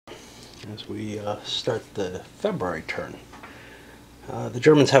as we start the February turn. The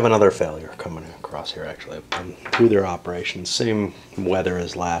Germans have another failure coming across here, actually. I've been through their operations. Same weather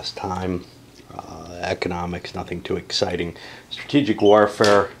as last time. Economics, nothing too exciting. Strategic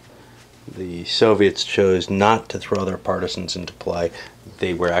warfare. The Soviets chose not to throw their partisans into play.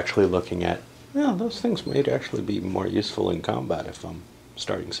 They were actually looking at, well, those things might actually be more useful in combat if I'm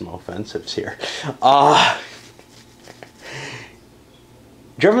starting some offensives here.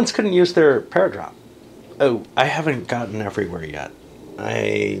 Germans couldn't use their paradrop. Oh, I haven't gotten everywhere yet.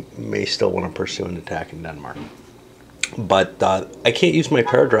 I may still want to pursue an attack in Denmark. But I can't use my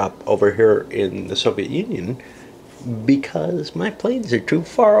paradrop over here in the Soviet Union because my planes are too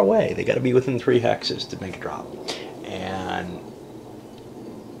far away. They got to be within 3 hexes to make a drop. And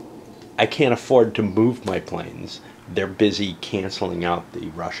I can't afford to move my planes. They're busy canceling out the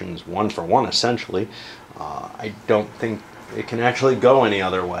Russians one for one, essentially. I don't think it can actually go any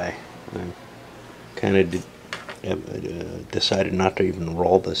other way. I kind of decided not to even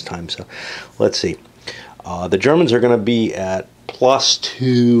roll this time, so let's see. The Germans are going to be at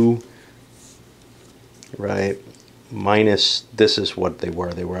 +2, right? Minus, this is what they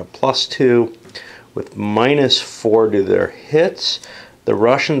were. They were at +2 with -4 to their hits. The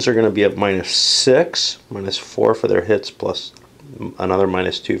Russians are going to be at -6, -4 for their hits, plus another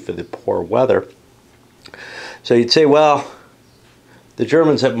 -2 for the poor weather. So you'd say, well, the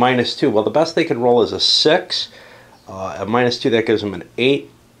Germans at -2. Well, the best they could roll is a 6. At -2, that gives them an 8.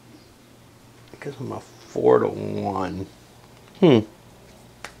 It gives them a 4 to 1.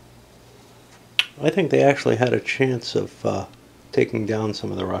 I think they actually had a chance of taking down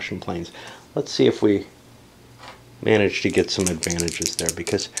some of the Russian planes. Let's see if we manage to get some advantages there,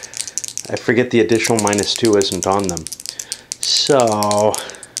 because I forget the additional -2 isn't on them. So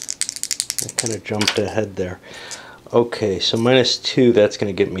I kind of jumped ahead there. Okay, so -2, that's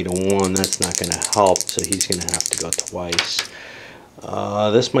going to get me to 1. That's not going to help, so he's going to have to go twice.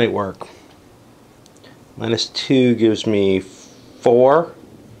 This might work. -2 gives me 4.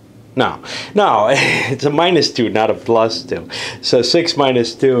 No, it's a -2, not a +2. So 6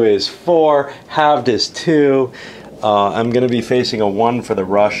 minus 2 is 4. Halved is 2. I'm going to be facing a 1 for the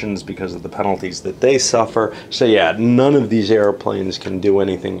Russians because of the penalties that they suffer. So yeah, none of these airplanes can do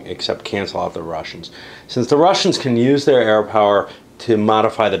anything except cancel out the Russians. Since the Russians can use their air power to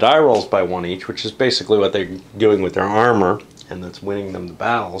modify the die rolls by 1 each, which is basically what they're doing with their armor, and that's winning them the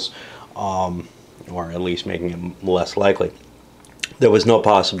battles, or at least making it less likely, there was no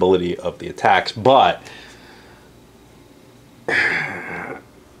possibility of the attacks. But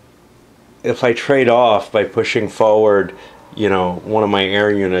if I trade off by pushing forward, you know, one of my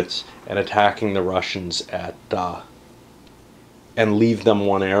air units and attacking the Russians at and leave them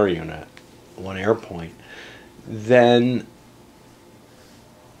 1 air unit, 1 air point, then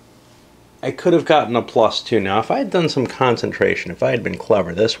I could have gotten a +2. Now, if I had done some concentration, if I had been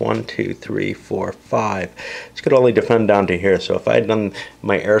clever, this 1, 2, 3, 4, 5, this could only defend down to here. So if I had done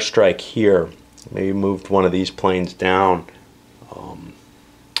my airstrike here, maybe moved one of these planes down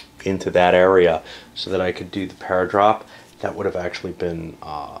into that area so that I could do the paradrop, that would have actually been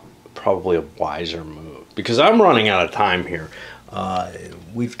probably a wiser move. Because I'm running out of time here.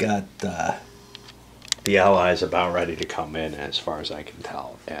 We've got the Allies about ready to come in, as far as I can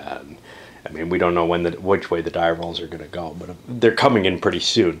tell. And I mean, we don't know which way the die rolls are going to go, but they're coming in pretty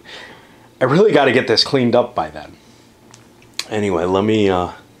soon. I really got to get this cleaned up by then. Anyway, let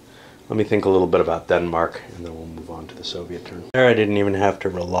me think a little bit about Denmark, and then we'll move on to the Soviet turn. There, I didn't even have to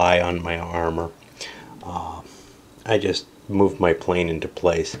rely on my armor. I just moved my plane into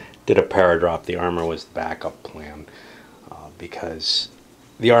place, did a paradrop. The armor was the backup plan, because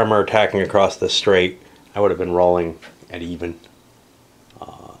the armor attacking across the strait, I would have been rolling at even.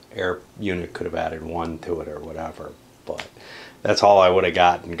 Air unit could have added 1 to it or whatever, but that's all I would have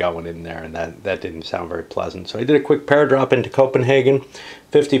gotten going in there, and that didn't sound very pleasant. So I did a quick paradrop into Copenhagen.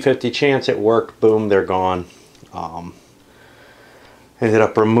 50-50 chance it worked. Boom, they're gone. Ended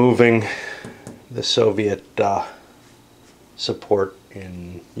up removing the Soviet support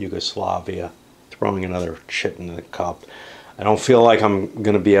in Yugoslavia, throwing another shit in the cup. I don't feel like I'm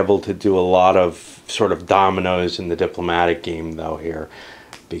going to be able to do a lot of sort of dominoes in the diplomatic game, though, here,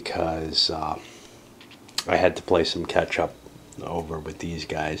 because I had to play some catch-up over with these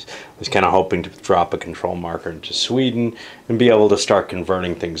guys. I was kind of hoping to drop a control marker into Sweden and be able to start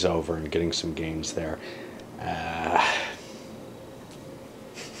converting things over and getting some gains there.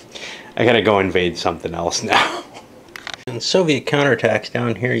 I gotta go invade something else now. And Soviet counterattacks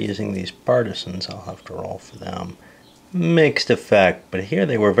down here using these partisans, I'll have to roll for them. Mixed effect, but here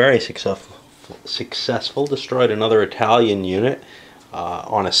they were very successful. Destroyed another Italian unit.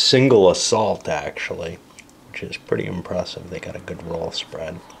 on a single assault, actually, which is pretty impressive. They got a good roll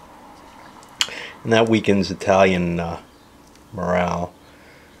spread. And that weakens Italian morale.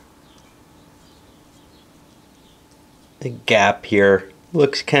 The gap here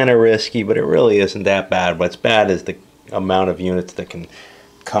looks kind of risky, but it really isn't that bad. What's bad is the amount of units that can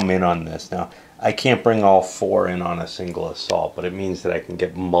come in on this. Now, I can't bring all 4 in on a single assault, but it means that I can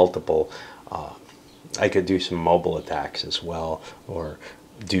get multiple. I could do some mobile attacks as well, or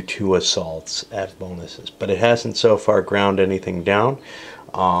do 2 assaults as bonuses. But it hasn't so far ground anything down.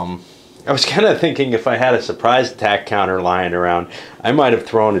 I was kind of thinking if I had a surprise attack counter lying around, I might have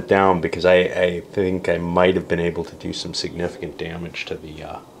thrown it down, because I think I might have been able to do some significant damage to the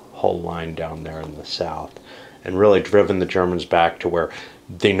whole line down there in the south, and really driven the Germans back to where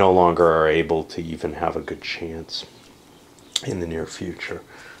they no longer are able to even have a good chance in the near future.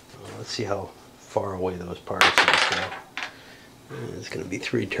 Let's see how far away those partisans go. It's going to be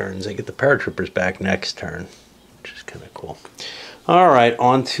 3 turns. I get the paratroopers back next turn, which is kind of cool. Alright,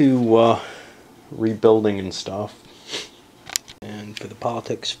 on to rebuilding and stuff. And for the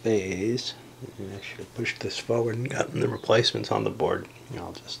politics phase, I should have pushed this forward and gotten the replacements on the board.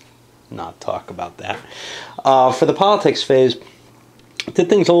 I'll just not talk about that. For the politics phase, did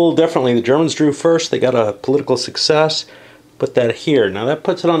things a little differently. The Germans drew first. They got a political success. Put that here. Now that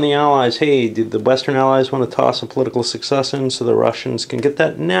puts it on the Allies. Hey, did the Western Allies want to toss a political success in so the Russians can get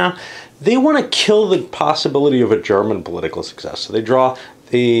that? Now, they want to kill the possibility of a German political success. So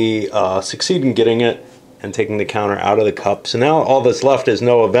they succeed in getting it and taking the counter out of the cup. So now all that's left is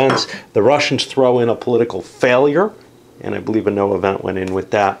no events. The Russians throw in a political failure, and I believe a no event went in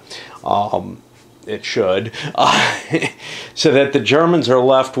with that. It should. So that the Germans are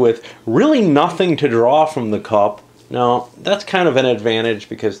left with really nothing to draw from the cup. Now, that's kind of an advantage,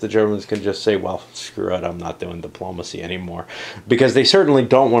 because the Germans can just say, well, screw it, I'm not doing diplomacy anymore. Because they certainly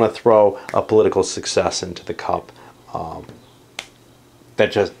don't want to throw a political success into the cup.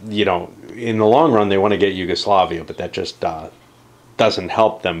 That just, you know, in the long run, they want to get Yugoslavia, but that just doesn't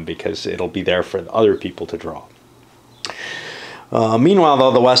help them, because it'll be there for other people to draw. Meanwhile,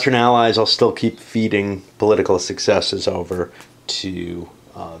 though, the Western Allies will still keep feeding political successes over to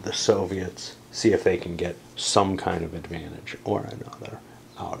the Soviets, see if they can get some kind of advantage or another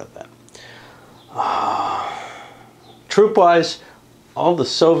out of it. Troop-wise, all the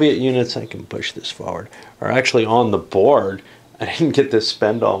Soviet units, I can push this forward, are actually on the board. I didn't get to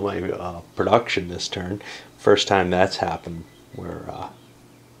spend all my production this turn. First time that's happened, where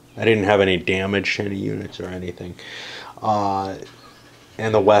I didn't have any damage to any units or anything. And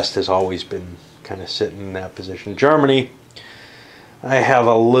the West has always been kind of sitting in that position. Germany, I have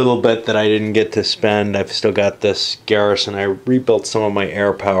a little bit that I didn't get to spend. I've still got this garrison. I rebuilt some of my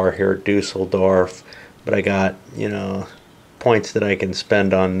air power here at Dusseldorf, but I got, you know, points that I can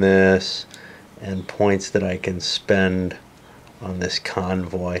spend on this and points that I can spend on this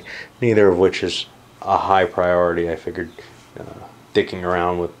convoy, neither of which is a high priority. I figured dicking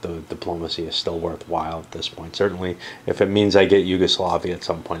around with the diplomacy is still worthwhile at this point. Certainly, if it means I get Yugoslavia at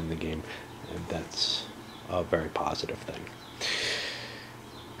some point in the game, that's a very positive thing.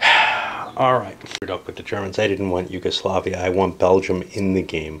 Alright, up with the Germans. I didn't want Yugoslavia. I want Belgium in the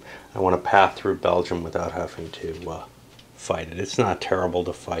game. I want to path through Belgium without having to fight it. It's not terrible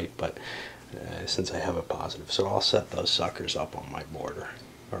to fight, but since I have a positive. So I'll set those suckers up on my border,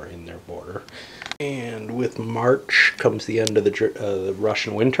 or in their border. And with March comes the end of the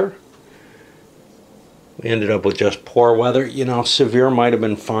Russian winter. We ended up with just poor weather. You know, severe might have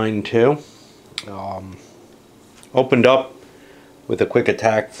been fine too. Opened up with a quick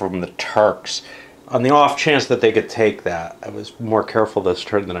attack from the Turks. On the off chance that they could take that, I was more careful this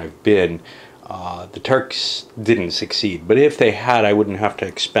turn than I've been. The Turks didn't succeed, but if they had, I wouldn't have to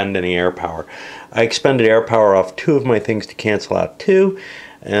expend any air power. I expended air power off 2 of my things to cancel out 2,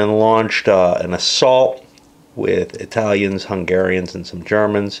 and launched an assault with Italians, Hungarians, and some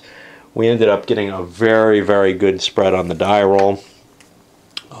Germans. We ended up getting a very, very good spread on the die roll,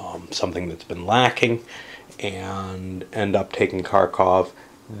 something that's been lacking, and end up taking Kharkov,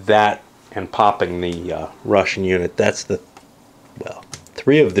 that, and popping the Russian unit. That's the, well,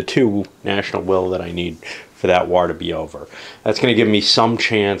 3 of the 2 national will that I need for that war to be over. That's going to give me some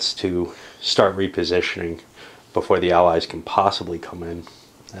chance to start repositioning before the Allies can possibly come in.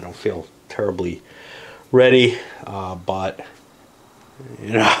 I don't feel terribly ready, but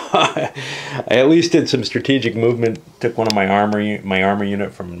you know, I at least did some strategic movement. Took one of my armor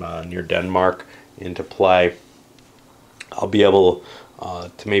unit from near Denmark into play. I'll be able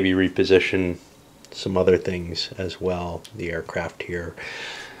to maybe reposition some other things as well, the aircraft here.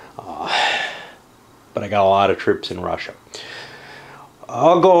 But I got a lot of troops in Russia.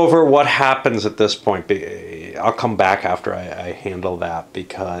 I'll go over what happens at this point. I'll come back after I handle that,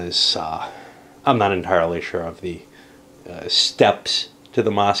 because I'm not entirely sure of the steps to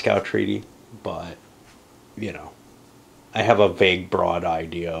the Moscow Treaty, but, you know, I have a vague, broad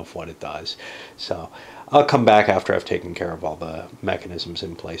idea of what it does. So I'll come back after I've taken care of all the mechanisms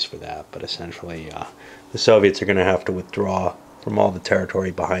in place for that. But essentially, the Soviets are going to have to withdraw from all the territory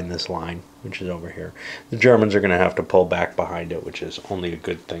behind this line, which is over here. The Germans are going to have to pull back behind it, which is only a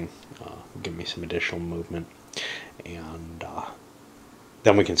good thing. Give me some additional movement. And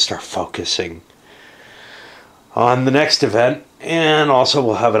then we can start focusing on the next event. And also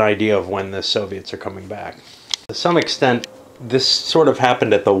we'll have an idea of when the Soviets are coming back. To some extent, this sort of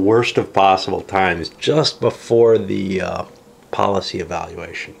happened at the worst of possible times, just before the policy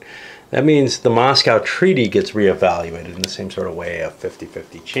evaluation. That means the Moscow Treaty gets reevaluated in the same sort of way, a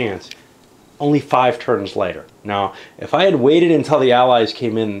 50-50 chance, only 5 turns later. Now, if I had waited until the Allies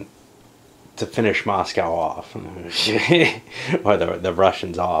came in to finish Moscow off, or the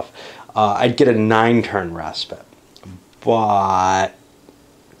Russians off, I'd get a 9-turn respite. But,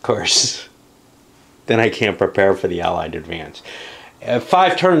 of course, then I can't prepare for the Allied advance.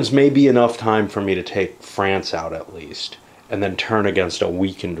 5 turns may be enough time for me to take France out at least, and then turn against a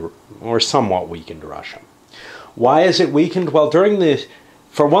weakened or somewhat weakened Russia. Why is it weakened? Well,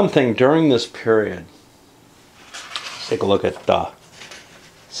 for one thing, during this period, let's take a look at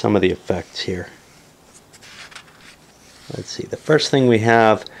some of the effects here. Let's see. The first thing we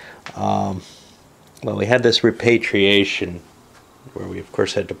have, well, we had this repatriation, where we, of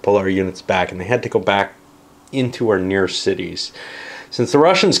course, had to pull our units back, and they had to go back into or near cities. Since the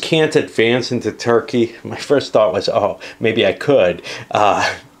Russians can't advance into Turkey, my first thought was, oh, maybe I could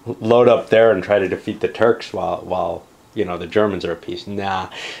load up there and try to defeat the Turks while you know, the Germans are at peace. Nah,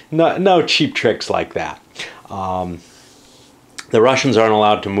 no cheap tricks like that. The Russians aren't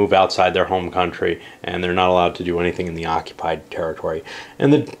allowed to move outside their home country, and they're not allowed to do anything in the occupied territory.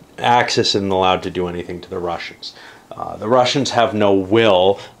 And the Axis isn't allowed to do anything to the Russians. The Russians have no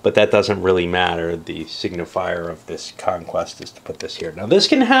will, but that doesn't really matter. The signifier of this conquest is to put this here. Now, this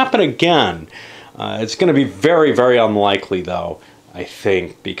can happen again. It's going to be very, very unlikely, though, I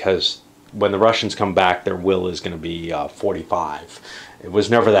think, because when the Russians come back, their will is going to be 45. It was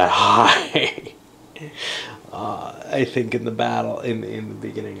never that high. I think in the battle, in the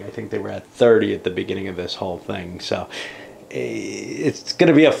beginning, I think they were at 30 at the beginning of this whole thing. So it's going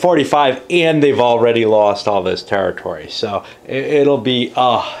to be a 45, and they've already lost all this territory. So it'll be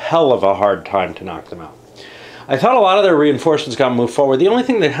a hell of a hard time to knock them out. I thought a lot of their reinforcements got moved forward. The only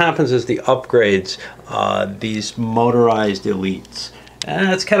thing that happens is the upgrades, these motorized elites.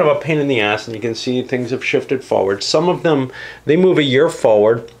 It's kind of a pain in the ass, and you can see things have shifted forward. Some of them, they move a year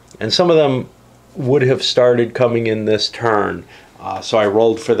forward, and some of them would have started coming in this turn. So I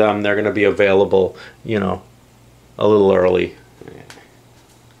rolled for them. They're going to be available, you know, a little early.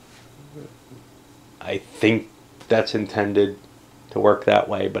 I think that's intended to work that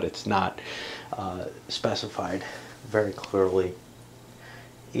way, but it's not specified very clearly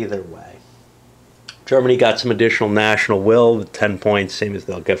either way. Germany got some additional national will, the 10 points, same as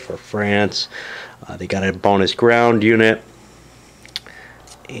they'll get for France. They got a bonus ground unit.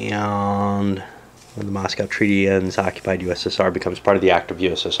 And when the Moscow Treaty ends, occupied USSR becomes part of the active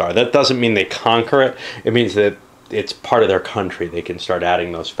USSR. That doesn't mean they conquer it. It means that it's part of their country. They can start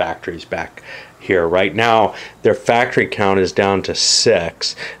adding those factories back here. Right now, their factory count is down to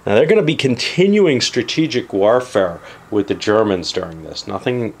 6. Now, they're going to be continuing strategic warfare with the Germans during this.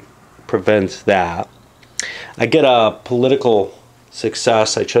 Nothing prevents that. I get a political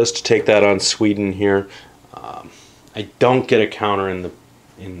success. I chose to take that on Sweden here. I don't get a counter in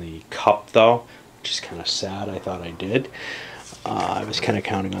the cup, though, which is kind of sad. I thought I did. I was kind of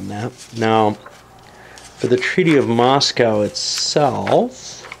counting on that. Now, for the Treaty of Moscow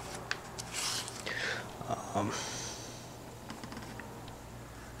itself,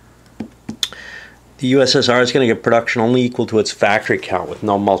 the USSR is going to get production only equal to its factory count with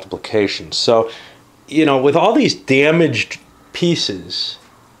no multiplication. So, you know, with all these damaged pieces,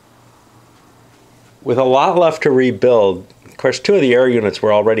 with a lot left to rebuild, of course, 2 of the air units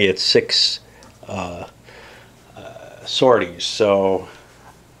were already at 6 sorties, so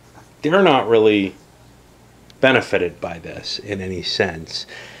they're not really benefited by this in any sense.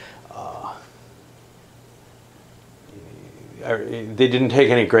 They didn't take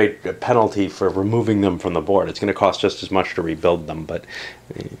any great penalty for removing them from the board. It's going to cost just as much to rebuild them, but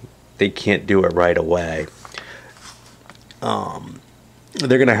they can't do it right away. They're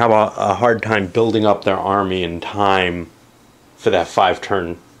going to have a hard time building up their army in time for that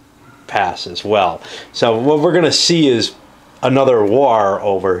 5-turn pass as well. So what we're going to see is another war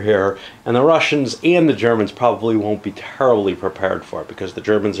over here, and the Russians and the Germans probably won't be terribly prepared for it, because the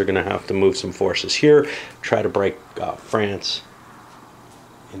Germans are going to have to move some forces here, try to break France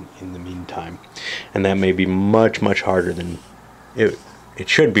in the meantime, and that may be much harder than it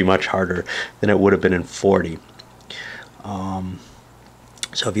should be, much harder than it would have been in 40.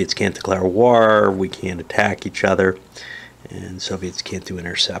 Soviets can't declare war, we can't attack each other, and Soviets can't do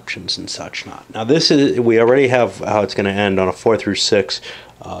interceptions and such not. Now this is, we already have how it's going to end on a 4 through 6.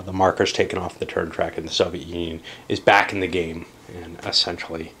 The marker's taken off the turn track, and the Soviet Union is back in the game and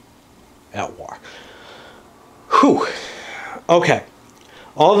essentially at war. Whew. Okay.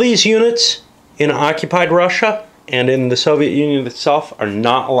 All these units in occupied Russia and in the Soviet Union itself are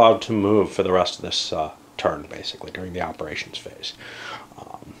not allowed to move for the rest of this turn, basically, during the operations phase.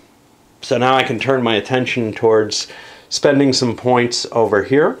 So now I can turn my attention towards spending some points over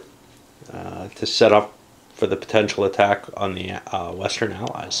here to set up for the potential attack on the Western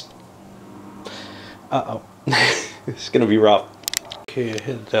Allies. Uh-oh. It's going to be rough. Okay, I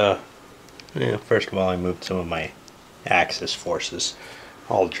had, yeah, first of all, I moved some of my Axis forces,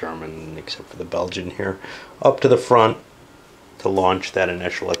 all German except for the Belgian here, up to the front to launch that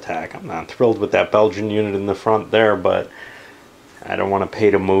initial attack. I'm not thrilled with that Belgian unit in the front there, but I don't want to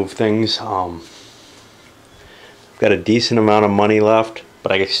pay to move things. I've got a decent amount of money left,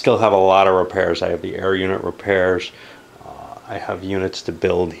 but I still have a lot of repairs. I have the air unit repairs. I have units to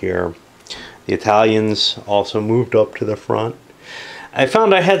build here. The Italians also moved up to the front. I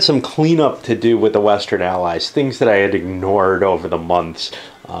found I had some cleanup to do with the Western Allies, things that I had ignored over the months.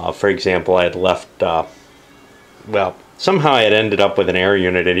 For example, I had left, well, somehow I had ended up with an air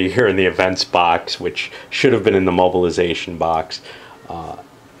unit here in the events box, which should have been in the mobilization box.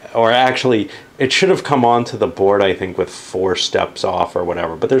 Or actually, it should have come onto the board, I think, with 4 steps off or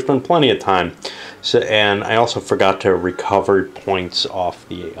whatever. But there's been plenty of time. So, and I also forgot to recover points off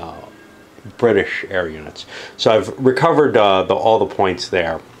the British air units. So I've recovered all the points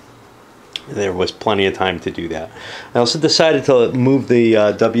there. There was plenty of time to do that. I also decided to move the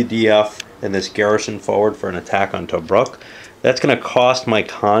WDF and this garrison forward for an attack on Tobruk. That's going to cost my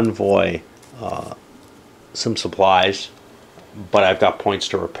convoy some supplies, but I've got points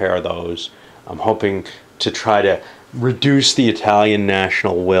to repair those. I'm hoping to try to reduce the Italian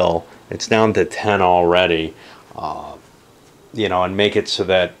national will. It's down to 10 already, you know, and make it so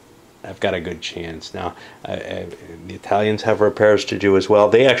that I've got a good chance. Now, the Italians have repairs to do as well.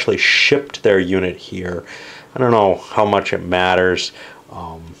 They actually shipped their unit here. I don't know how much it matters,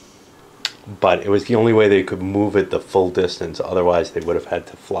 but it was the only way they could move it the full distance. Otherwise, they would have had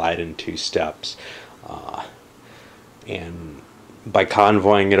to fly it in 2 steps. And by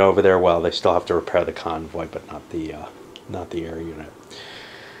convoying it over there, well, they still have to repair the convoy, but not the air unit.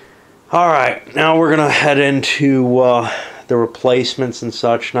 All right, now we're gonna head into the replacements and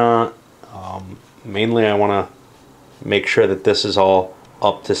such not. Mainly I want to make sure that this is all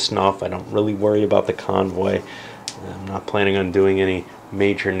up to snuff. I don't really worry about the convoy. I'm not planning on doing any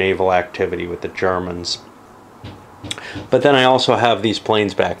major naval activity with the Germans. But then I also have these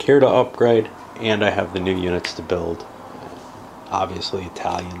planes back here to upgrade, and I have the new units to build. Obviously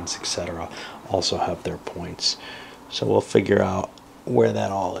Italians, etc. also have their points. So we'll figure out where that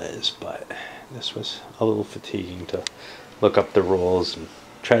all is, but this was a little fatiguing to look up the rules and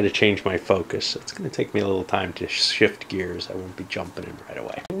try to change my focus. It's going to take me a little time to shift gears. I won't be jumping in right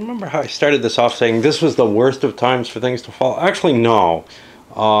away. Remember how I started this off saying this was the worst of times for things to fall? Actually, no.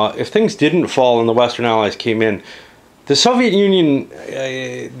 If things didn't fall and the Western Allies came in, the Soviet Union,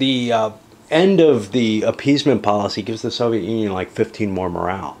 the end of the appeasement policy gives the Soviet Union like 15 more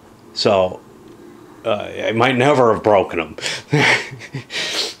morale. So I might never have broken them.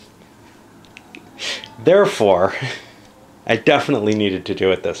 Therefore, I definitely needed to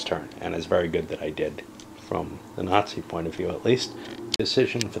do it this turn, and it's very good that I did, from the Nazi point of view at least. The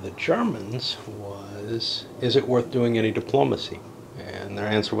decision for the Germans was, is it worth doing any diplomacy? And their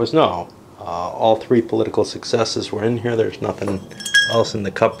answer was no. All 3 political successes were in here. There's nothing else in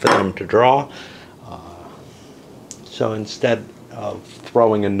the cup for them to draw. So instead of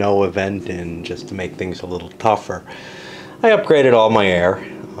throwing a no event in just to make things a little tougher, I upgraded all my air,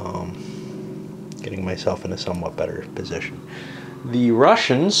 getting myself in a somewhat better position. The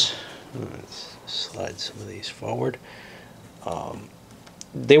Russians, let's slide some of these forward,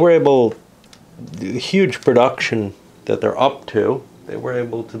 they were able, the huge production that they're up to, they were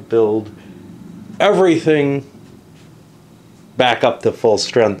able to build everything back up to full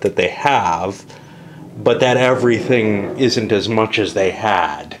strength that they have, but that everything isn't as much as they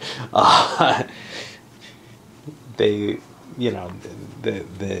had. They you know,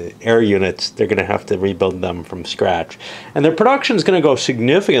 the air units, they're going to have to rebuild them from scratch. And their production is going to go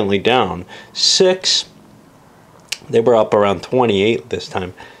significantly down. 6, they were up around 28 this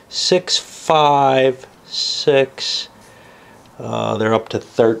time. 6, 5, 6, they're up to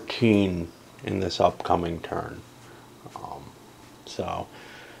 13 in this upcoming turn. So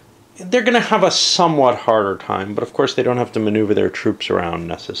they're going to have a somewhat harder time, but of course they don't have to maneuver their troops around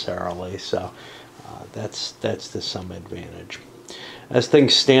necessarily, so that's to some advantage. As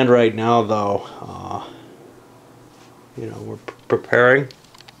things stand right now, though, you know, we're preparing,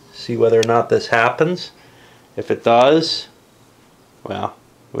 see whether or not this happens. If it does, well,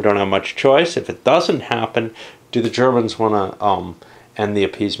 we don't have much choice. If it doesn't happen, do the Germans want to end the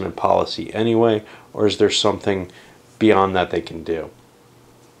appeasement policy anyway, or is there something beyond that they can do?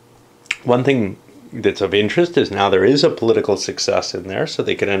 One thing that's of interest is now there is a political success in there, so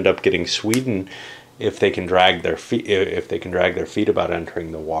they could end up getting Sweden if they can drag their feet. If they can drag their feet about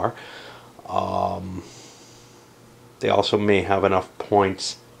entering the war. They also may have enough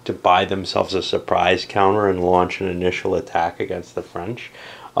points to buy themselves a surprise counter and launch an initial attack against the French.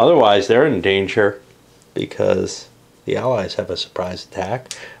 Otherwise, they're in danger because the Allies have a surprise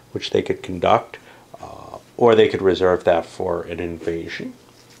attack, which they could conduct, or they could reserve that for an invasion.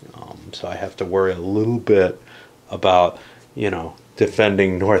 So I have to worry a little bit about, you know,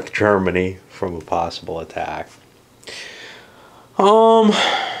 defending North Germany from a possible attack. Can't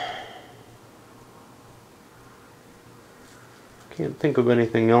think of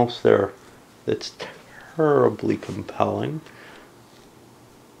anything else there that's terribly compelling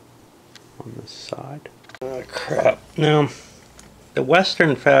on this side. Oh, crap. Now, the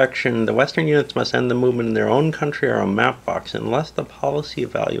Western faction, the Western units must end the movement in their own country or on map box unless the policy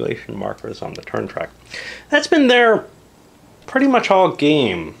evaluation marker is on the turn track. That's been there pretty much all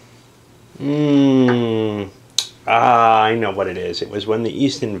game. I know what it is. It was when the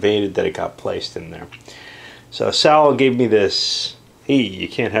East invaded that it got placed in there. So Sal gave me this, hey, you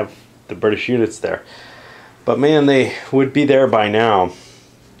can't have the British units there. But man, they would be there by now.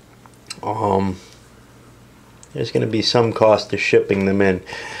 There's going to be some cost to shipping them in.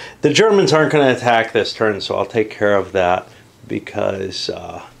 The Germans aren't going to attack this turn, so I'll take care of that because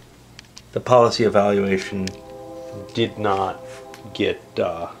the policy evaluation did not get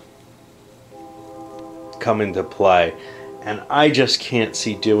come into play. And I just can't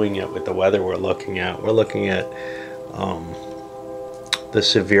see doing it with the weather we're looking at. We're looking at the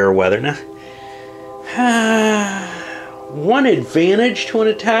severe weather. Now, one advantage to an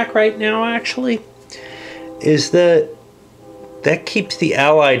attack right now, actually, is that keeps the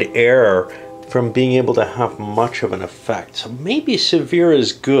Allied air from being able to have much of an effect. So maybe severe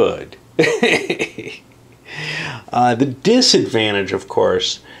is good. The disadvantage, of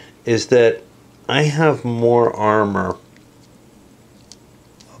course, is that I have more armor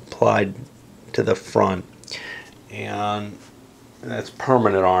applied to the front, and that's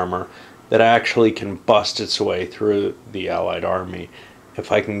permanent armor that actually can bust its way through the Allied army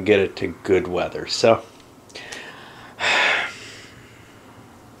if I can get it to good weather. So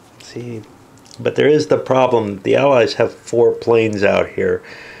see, but there is the problem. The Allies have 4 planes out here.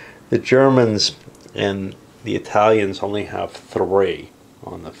 The Germans and the Italians only have 3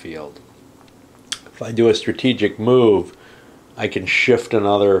 on the field. If I do a strategic move, I can shift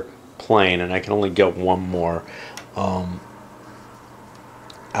another plane, and I can only get 1 more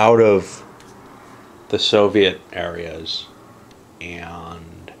out of the Soviet areas,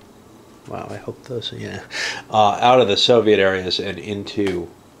 and wow, I hope those, yeah, out of the Soviet areas and into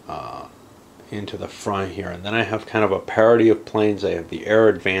the front here. And then I have kind of a parity of planes. I have the air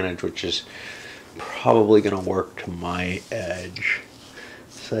advantage, which is probably going to work to my edge.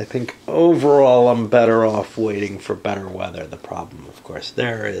 So I think overall I'm better off waiting for better weather. The problem, of course,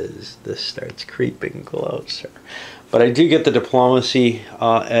 there is this starts creeping closer. But I do get the diplomacy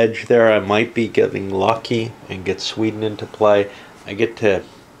edge there. I might be getting lucky and get Sweden into play. I get to,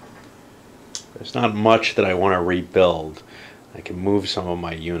 there's not much that I want to rebuild. I can move some of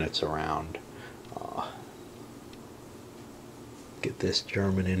my units around. Get this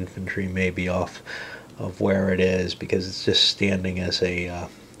German infantry maybe off of where it is, because it's just standing as a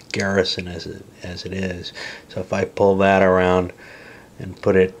garrison as it is. So if I pull that around and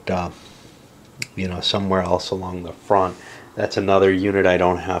put it you know, somewhere else along the front, that's another unit I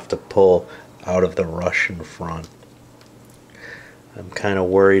don't have to pull out of the Russian front. I'm kind of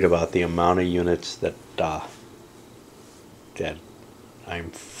worried about the amount of units that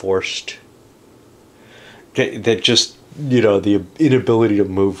I'm forced, that just, you know, the inability to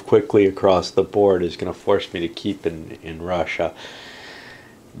move quickly across the board is going to force me to keep in Russia.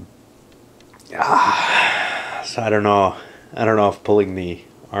 So I don't know. I don't know if pulling the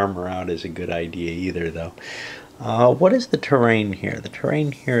armor out is a good idea either, though. What is the terrain here? The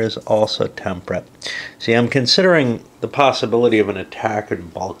terrain here is also temperate. See, I'm considering the possibility of an attack in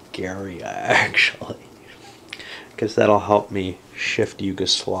Bulgaria, actually, because that'll help me shift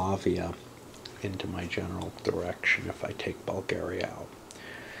Yugoslavia into my general direction if I take Bulgaria out.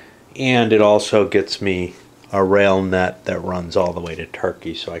 And it also gets me a rail net that runs all the way to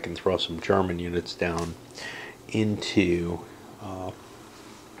Turkey, so I can throw some German units down into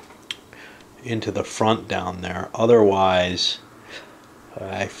the front down there. Otherwise,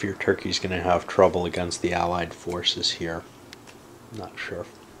 I fear Turkey's going to have trouble against the Allied forces here. Not sure.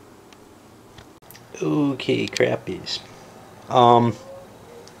 Okay, crappies.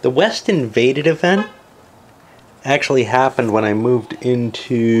 The West invaded event actually happened when I moved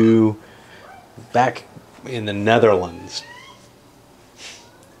into back in the Netherlands.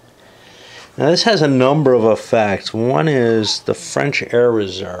 Now this has a number of effects. One is the French air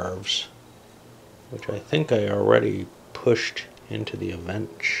reserves, which I think I already pushed into the event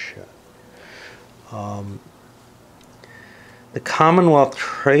shot. The Commonwealth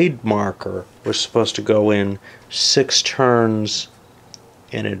trade marker was supposed to go in 6 turns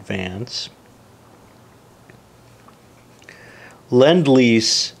in advance.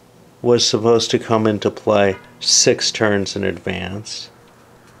 Lend-Lease was supposed to come into play 6 turns in advance.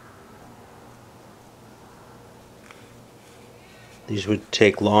 These would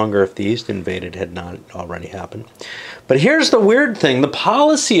take longer if the East invaded had not already happened. But here's the weird thing. The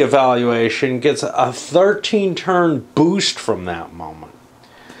policy evaluation gets a 13-turn boost from that moment.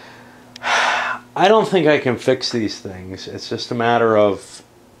 I don't think I can fix these things. It's just a matter of,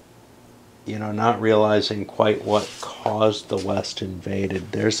 you know, not realizing quite what caused the West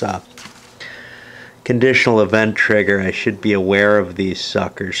invaded. There's a conditional event trigger. I should be aware of these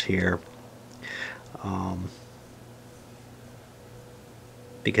suckers here.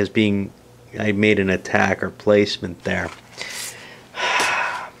 Because I made an attack or placement there.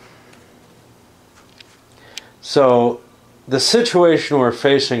 So the situation we're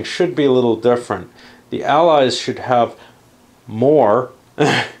facing should be a little different. The Allies should have more.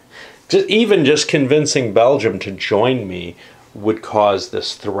 Even just convincing Belgium to join me would cause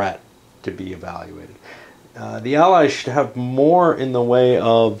this threat to be evaluated. The Allies should have more in the way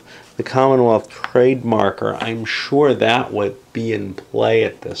of the Commonwealth trade marker. I'm sure that would be in play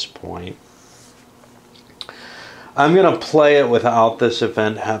at this point. I'm going to play it without this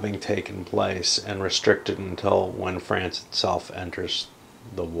event having taken place and restrict it until when France itself enters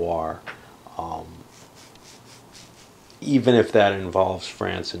the war. Even if that involves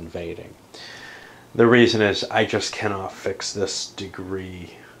France invading. The reason is I just cannot fix this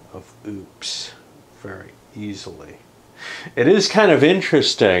degree of oops very easily. It is kind of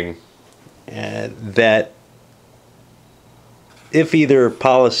interesting that if either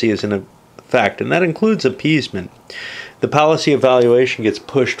policy is in effect, and that includes appeasement, the policy evaluation gets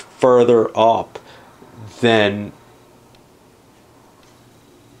pushed further up than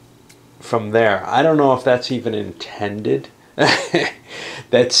from there. I don't know if that's even intended.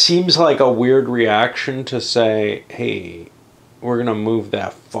 That seems like a weird reaction to say, hey, we're going to move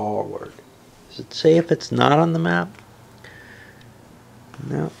that forward. Does it say if it's not on the map?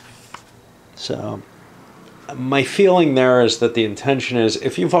 No. So my feeling there is that the intention is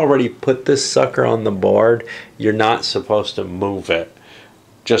if you've already put this sucker on the board, you're not supposed to move it.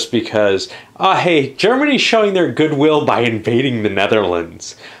 Just because, hey, Germany's showing their goodwill by invading the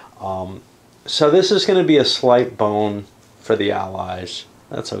Netherlands. So this is going to be a slight bone for the Allies.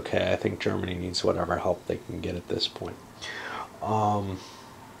 That's okay. I think Germany needs whatever help they can get at this point.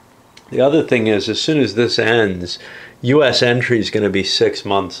 The other thing is, as soon as this ends, U.S. entry is going to be 6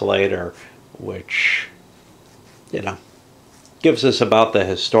 months later, which, you know, gives us about the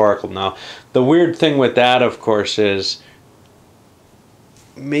historical. Now, the weird thing with that, of course, is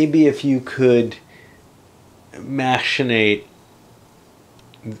maybe if you could machinate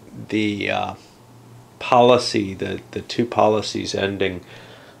the policy, the 2 policies ending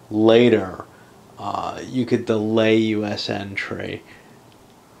later, you could delay U.S. entry.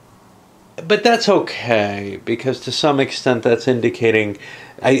 But that's okay, because to some extent that's indicating,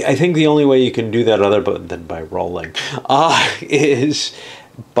 I think the only way you can do that other than by rolling, is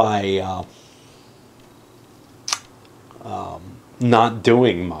by not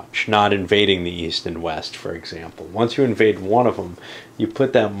doing much, not invading the East and West, for example. Once you invade one of them, you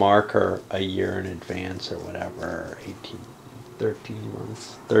put that marker a year in advance or whatever,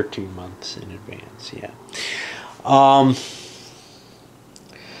 13 months in advance, yeah.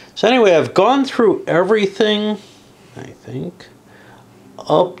 So anyway, I've gone through everything, I think,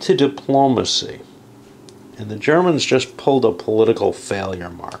 up to diplomacy. And the Germans just pulled a political failure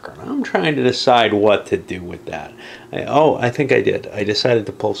marker. And I'm trying to decide what to do with that. I think I did. I decided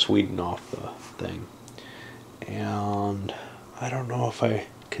to pull Sweden off the thing. And I don't know if I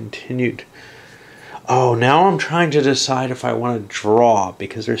continued. Oh, now I'm trying to decide if I want to draw,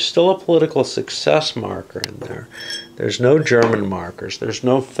 because there's still a political success marker in there. There's no German markers. There's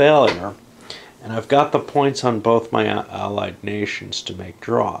no failure. And I've got the points on both my allied nations to make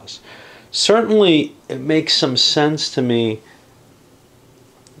draws. Certainly, it makes some sense to me.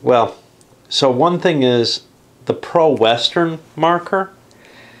 Well, so one thing is the pro-Western marker.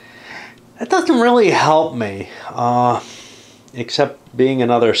 That doesn't really help me, except being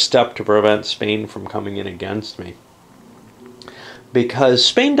another step to prevent Spain from coming in against me. Because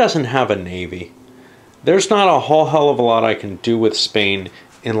Spain doesn't have a navy. There's not a whole hell of a lot I can do with Spain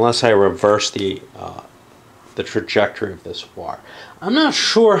unless I reverse the trajectory of this war. I'm not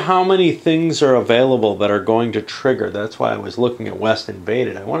sure how many things are available that are going to trigger. That's why I was looking at West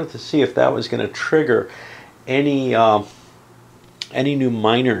Invaded. I wanted to see if that was going to trigger any new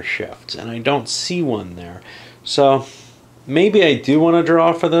minor shifts, and I don't see one there. So maybe I do want to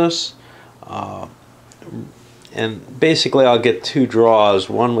draw for this. And basically I'll get two draws,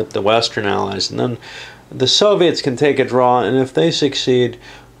 one with the Western Allies, and then the Soviets can take a draw, and if they succeed,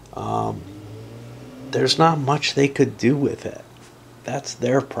 there's not much they could do with it. That's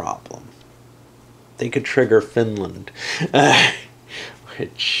their problem. They could trigger Finland,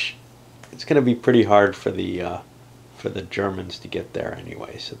 which it's going to be pretty hard for the Germans to get there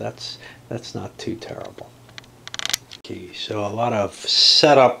anyway. So that's not too terrible. Okay, so a lot of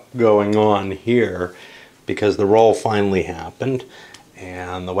setup going on here because the roll finally happened,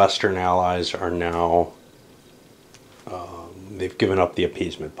 and the Western Allies are now they've given up the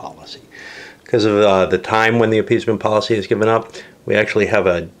appeasement policy. Because of the time when the appeasement policy is given up, we actually have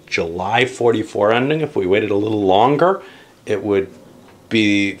a July 44 ending. If we waited a little longer, it would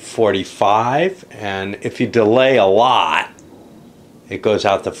be 45, and if you delay a lot, it goes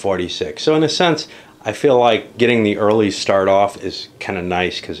out to 46. So in a sense, I feel like getting the early start off is kind of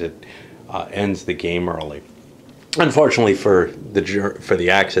nice because it ends the game early. Unfortunately for the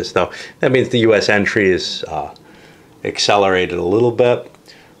Axis, though, that means the U.S. entry is accelerated a little bit.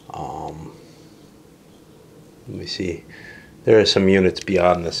 Let me see. There are some units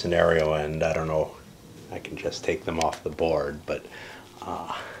beyond the scenario, and I don't know. I can just take them off the board, but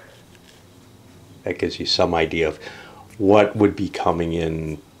that gives you some idea of what would be coming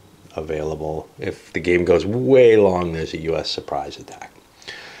in available. If the game goes way long, there's a U.S. surprise attack.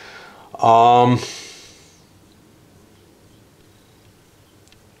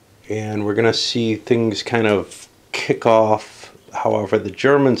 And we're going to see things kind of kick off. However, the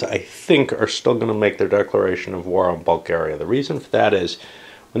Germans, I think, are still going to make their declaration of war on Bulgaria. The reason for that is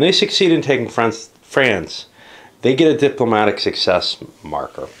when they succeed in taking France, they get a diplomatic success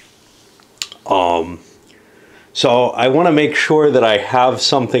marker. So I want to make sure that I have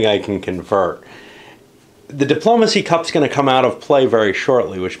something I can convert. The Diplomacy Cup's going to come out of play very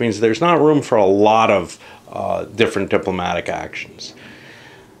shortly, which means there's not room for a lot of different diplomatic actions.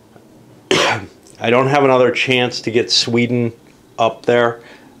 I don't have another chance to get Sweden up there,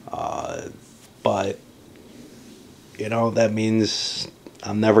 but you know, that means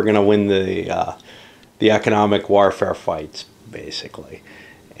I'm never going to win the economic warfare fights, basically.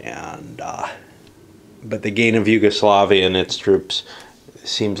 And but the gain of Yugoslavia and its troops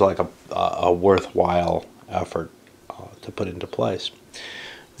seems like a worthwhile effort to put into place.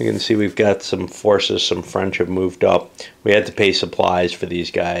 You can see we've got some forces, some French have moved up. We had to pay supplies for these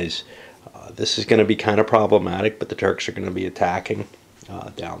guys. This is going to be kind of problematic, but the Turks are going to be attacking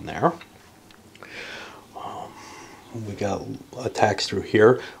down there. We got attacks through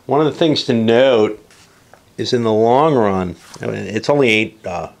here. One of the things to note is in the long run, I mean, it's only 8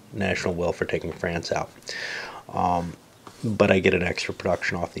 national will for taking France out, but I get an extra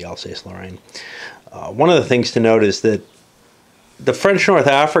production off the Alsace-Lorraine. One of the things to note is that the French North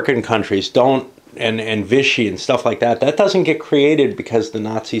African countries don't, and Vichy and stuff like that, that doesn't get created because the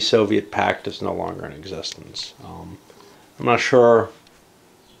Nazi-Soviet pact is no longer in existence. I'm not sure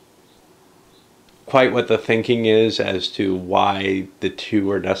quite what the thinking is as to why the two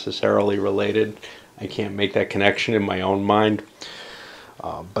are necessarily related. I can't make that connection in my own mind.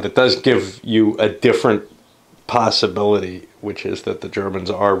 But it does give you a different possibility, which is that the Germans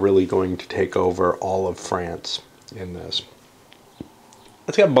are really going to take over all of France in this.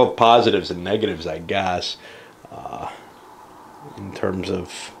 It's got both positives and negatives, I guess, in terms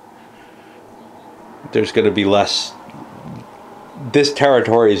of there's going to be less. This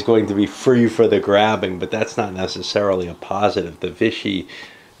territory is going to be free for the grabbing, but that's not necessarily a positive. The Vichy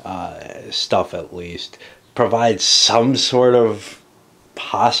stuff, at least, provide some sort of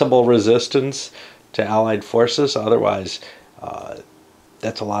possible resistance to Allied forces. Otherwise,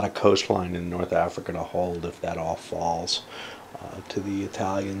 that's a lot of coastline in North Africa to hold if that all falls to the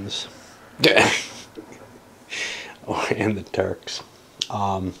Italians and the Turks.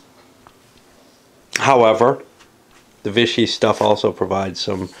 However, the Vichy stuff also provides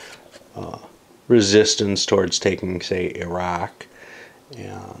some resistance towards taking, say, Iraq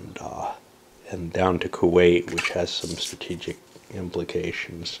and down to Kuwait, which has some strategic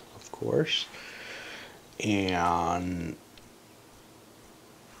implications, of course, and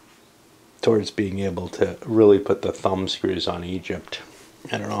towards being able to really put the thumb screws on Egypt.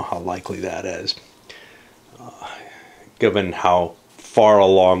 I don't know how likely that is, given how far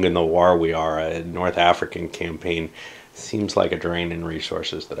along in the war we are. A North African campaign seems like a drain in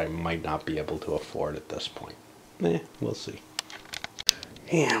resources that I might not be able to afford at this point. We'll see.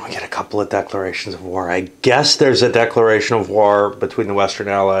 And we get a couple of declarations of war. I guess there's a declaration of war between the Western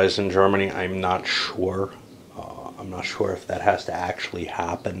Allies and Germany. I'm not sure. I'm not sure if that has to actually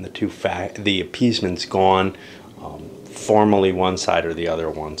happen. The appeasement's gone. Formally one side or the other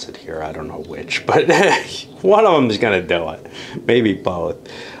wants it here. I don't know which, but one of them is going to do it. Maybe both.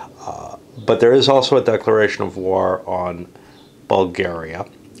 But there is also a declaration of war on Bulgaria.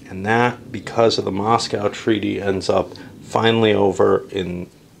 And that, because of the Moscow Treaty, ends up finally over in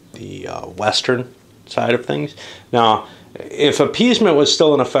the western side of things. Now, if appeasement was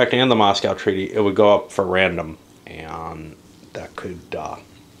still in effect and the Moscow Treaty, it would go up for random. And that could...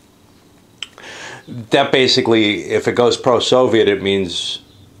 that basically, if it goes pro-Soviet, it means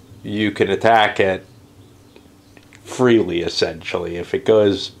you can attack it freely, essentially. If it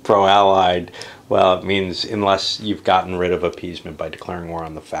goes pro-Allied, well, it means unless you've gotten rid of appeasement by declaring war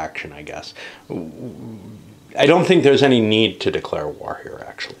on the faction, I guess. I don't think there's any need to declare war here,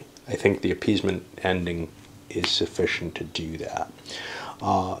 actually. I think the appeasement ending is sufficient to do that.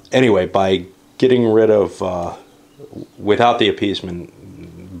 Anyway, by getting rid of, without the appeasement,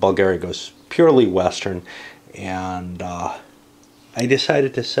 Bulgaria goes purely Western, and I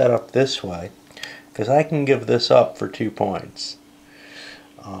decided to set up this way because I can give this up for 2 points.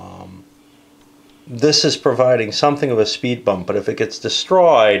 This is providing something of a speed bump, but if it gets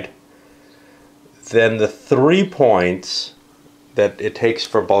destroyed, then the 3 points that it takes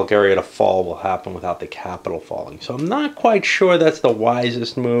for Bulgaria to fall will happen without the capital falling. So I'm not quite sure that's the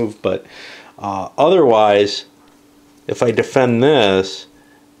wisest move, but otherwise, if I defend this,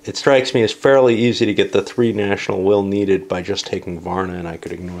 it strikes me as fairly easy to get the 3 national will needed by just taking Varna, and I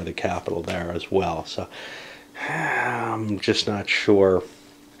could ignore the capital there as well. So I'm just not sure.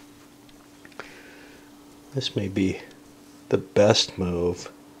 This may be the best move.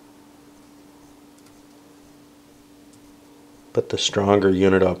 Put the stronger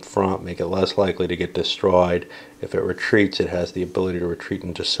unit up front, make it less likely to get destroyed. If it retreats, it has the ability to retreat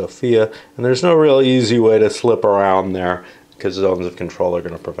into Sofia, and there's no real easy way to slip around there because zones of control are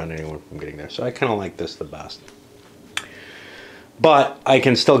going to prevent anyone from getting there. So I kind of like this the best. But I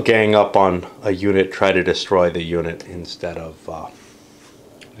can still gang up on a unit, try to destroy the unit instead of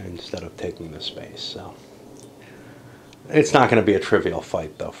taking the space. So it's not going to be a trivial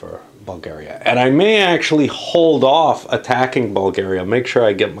fight, though, for Bulgaria. And I may actually hold off attacking Bulgaria, make sure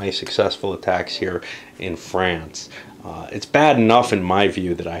I get my successful attacks here in France. It's bad enough, in my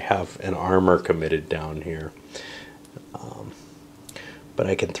view, that I have an armor committed down here. But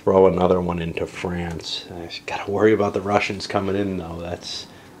I can throw another one into France. I got to worry about the Russians coming in, though. That's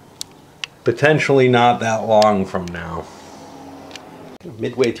potentially not that long from now.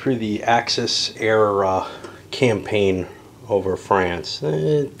 Midway through the Axis air campaign over France,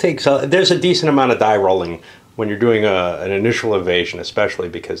 there's a decent amount of die rolling when you're doing an initial invasion, especially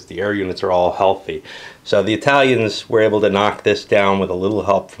because the air units are all healthy. So the Italians were able to knock this down with a little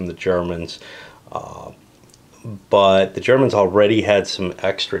help from the Germans. But the Germans already had some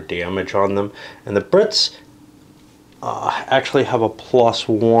extra damage on them, and the Brits actually have a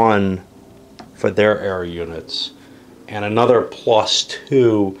 +1 for their air units and another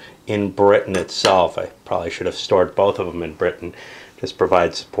 +2 in Britain itself. I probably should have stored both of them in Britain. Just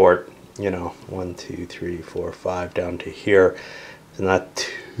provide support, you know, 1, 2, 3, 4, 5 down to here. It's not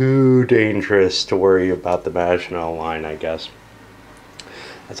too dangerous to worry about the Maginot Line, I guess.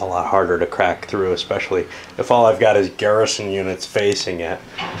 It's a lot harder to crack through, especially if all I've got is garrison units facing it.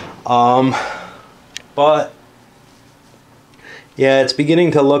 But yeah, it's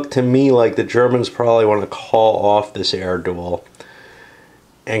beginning to look to me like the Germans probably want to call off this air duel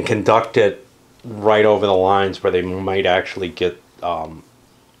and conduct it right over the lines where they might actually get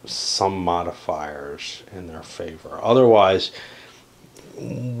some modifiers in their favor. Otherwise,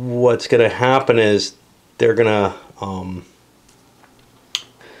 what's going to happen is they're gonna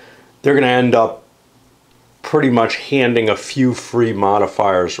end up pretty much handing a few free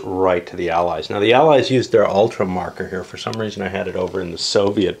modifiers right to the Allies. Now the Allies used their Ultra marker here. For some reason I had it over in the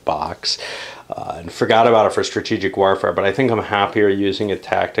Soviet box and forgot about it for strategic warfare, but I think I'm happier using it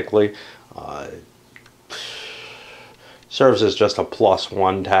tactically. Serves as just a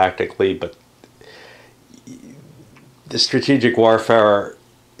 +1 tactically, but the strategic warfare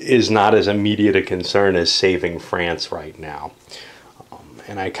is not as immediate a concern as saving France right now.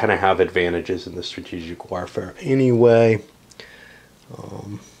 And I kind of have advantages in the strategic warfare anyway.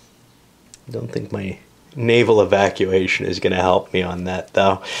 Don't think my naval evacuation is going to help me on that,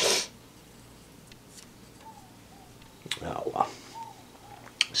 though. Oh, well.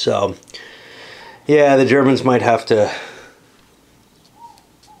 So, yeah, the Germans might have to...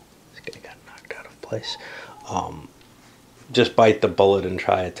 This guy got knocked out of place. Just bite the bullet and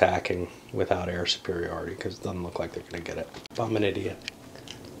try attacking without air superiority, because it doesn't look like they're going to get it. I'm an idiot.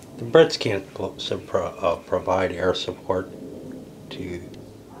 The Brits can't provide air support to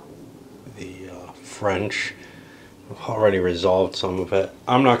the French. I've already resolved some of it.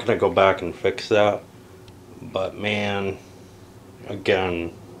 I'm not going to go back and fix that. But man,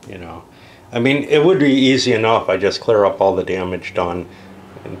 again, you know, I mean, it would be easy enough. I just clear up all the damage done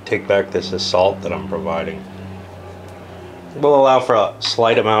and take back this assault that I'm providing. We'll allow for a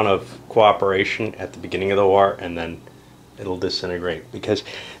slight amount of cooperation at the beginning of the war, and then it'll disintegrate, because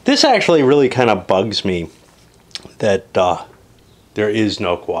this actually really kind of bugs me that there is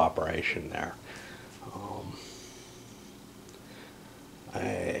no cooperation there.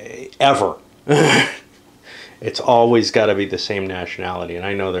 Ever. It's always got to be the same nationality, and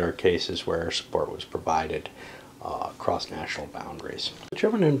I know there are cases where air support was provided across national boundaries. The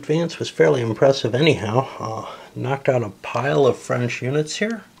German advance was fairly impressive anyhow. Knocked out a pile of French units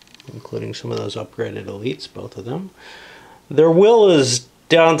here, including some of those upgraded elites, both of them. Their will is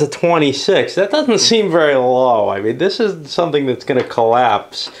down to 26. That doesn't seem very low. I mean, this is something that's going to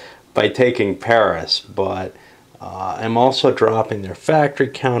collapse by taking Paris, but I'm also dropping their factory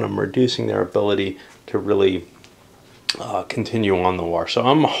count. I'm reducing their ability to really continue on the war. So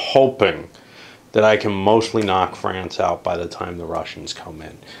I'm hoping that I can mostly knock France out by the time the Russians come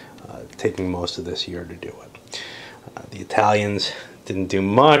in, taking most of this year to do it. The Italians didn't do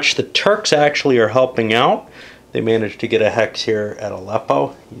much. The Turks actually are helping out. They managed to get a hex here at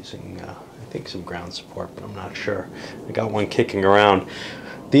Aleppo using, I think, some ground support, but I'm not sure. I got one kicking around.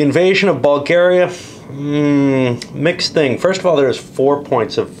 The invasion of Bulgaria, mixed thing. First of all, there's 4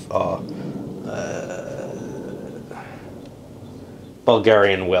 points of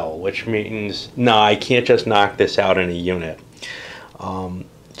Bulgarian will, which means, no, I can't just knock this out in a unit.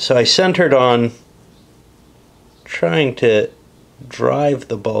 So I centered on trying to drive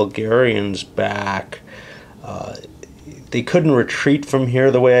the Bulgarians back. They couldn't retreat from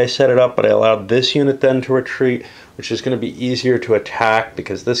here the way I set it up, but I allowed this unit then to retreat, which is going to be easier to attack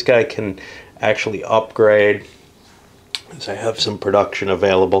because this guy can actually upgrade, as I have some production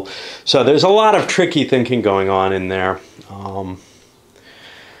available. So there's a lot of tricky thinking going on in there.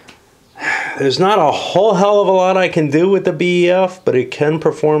 There's not a whole hell of a lot I can do with the BEF, but it can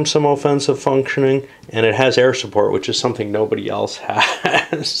perform some offensive functioning, and it has air support, which is something nobody else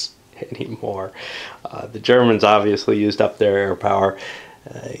has anymore. The Germans obviously used up their air power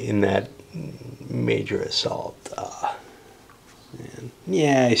in that major assault. And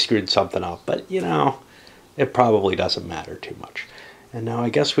yeah, I screwed something up, but you know, it probably doesn't matter too much. And now I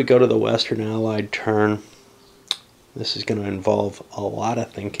guess we go to the Western Allied turn. This is going to involve a lot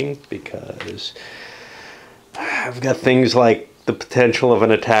of thinking because I've got things like the potential of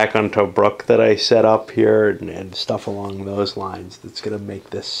an attack on Tobruk that I set up here and stuff along those lines that's going to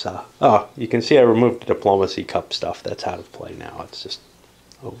make this... oh, you can see I removed the Diplomacy Cup stuff. That's out of play now. It's just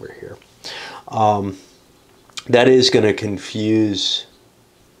over here. That is going to confuse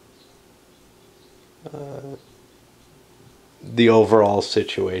the overall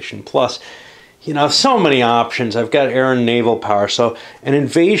situation. Plus, you know, so many options. I've got air and naval power. So an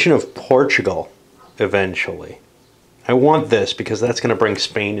invasion of Portugal eventually. I want this because that's going to bring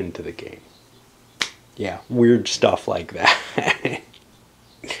Spain into the game. Yeah, weird stuff like that.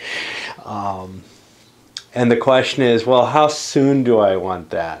 And the question is, well, how soon do I want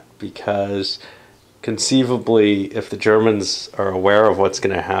that? Because conceivably, if the Germans are aware of what's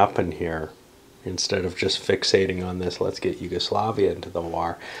going to happen here, instead of just fixating on this, let's get Yugoslavia into the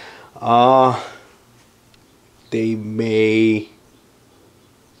war, they may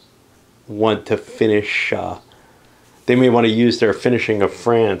want to finish, they may want to use their finishing of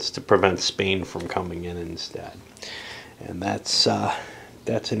France to prevent Spain from coming in instead. And that's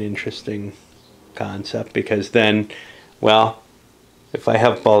an interesting concept, because then, well, if I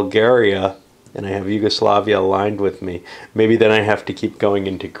have Bulgaria and I have Yugoslavia aligned with me, maybe then I have to keep going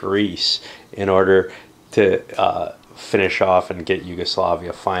into Greece in order to finish off and get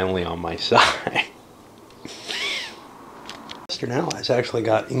Yugoslavia finally on my side. Western Allies actually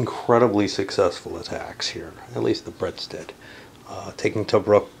got incredibly successful attacks here, at least the Brits did. Taking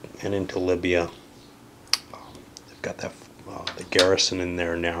Tobruk and into Libya. They've got that the garrison in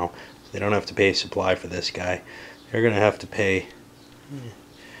there now. They don't have to pay supply for this guy. They're going to have to pay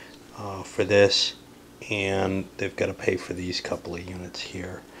for this, and they've got to pay for these couple of units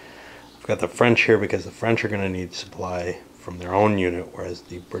here. I've got the French here because the French are going to need supply from their own unit, whereas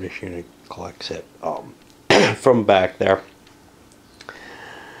the British unit collects it from back there.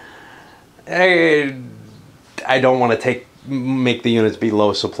 I don't want to make the units be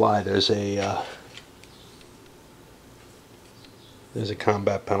low supply. There's a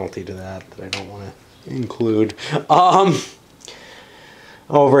combat penalty to that I don't want to include.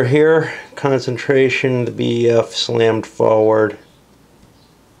 Over here, concentration, the BEF slammed forward.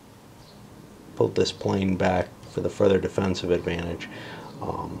 Pulled this plane back for the further defensive advantage,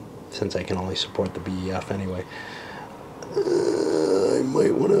 since I can only support the BEF anyway. I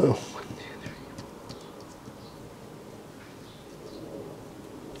might want to...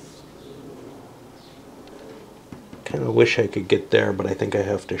 kind of wish I could get there, but I think I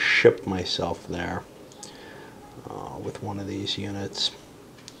have to ship myself there with one of these units.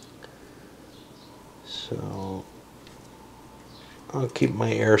 So I'll keep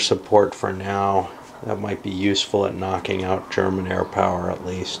my air support for now. That might be useful at knocking out German air power at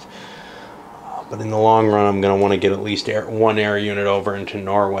least. But in the long run, I'm going to want to get at least one air unit over into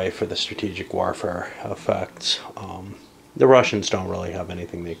Norway for the strategic warfare effects. The Russians don't really have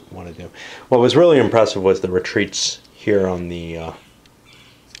anything they want to do. What was really impressive was the retreats here on the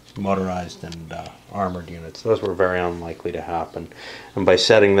motorized and armored units. Those were very unlikely to happen. And by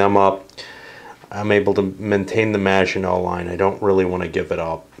setting them up, I'm able to maintain the Maginot line. I don't really want to give it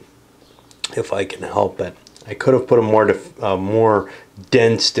up if I can help it. I could have put a more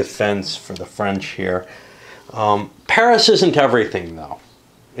dense defense for the French here. Paris isn't everything, though.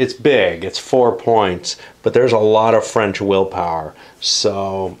 It's big, it's 4 points, but there's a lot of French willpower,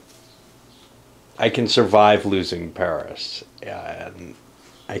 so I can survive losing Paris. And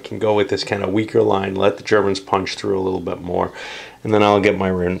I can go with this kind of weaker line, let the Germans punch through a little bit more, and then I'll get my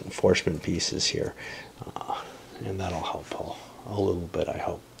reinforcement pieces here. And that'll help a little bit, I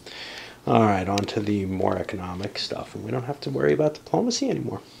hope. Alright, on to the more economic stuff, and we don't have to worry about diplomacy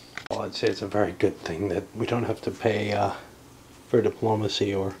anymore. Well, I'd say it's a very good thing that we don't have to pay for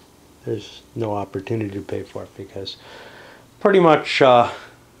diplomacy, or there's no opportunity to pay for it, because pretty much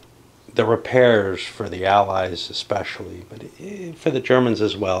the repairs for the Allies especially, but for the Germans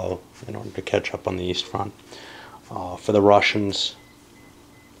as well, in order to catch up on the East Front, for the Russians,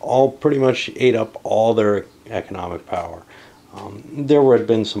 all pretty much ate up all their economic power. There had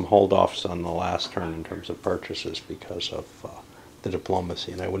been some hold-offs on the last turn in terms of purchases because of the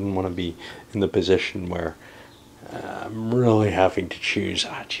diplomacy, and I wouldn't want to be in the position where I'm really having to choose,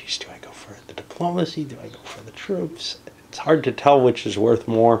 geez, do I go for the diplomacy? Do I go for the troops? It's hard to tell which is worth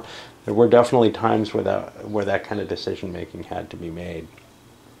more. There were definitely times where that kind of decision-making had to be made.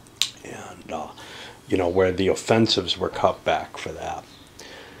 And, you know, where the offensives were cut back for that.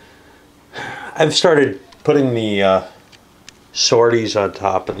 I've started putting the sorties on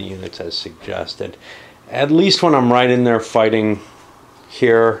top of the units as suggested. At least when I'm right in there fighting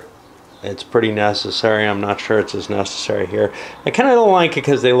here, it's pretty necessary. I'm not sure it's as necessary here. I kind of don't like it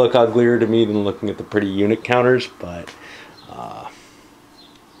because they look uglier to me than looking at the pretty unit counters, but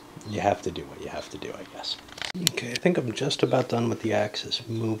you have to do what you have to do, I guess. Okay, I think I'm just about done with the Axis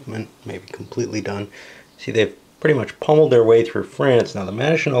movement, maybe completely done. See, they've pretty much pummeled their way through France. Now, the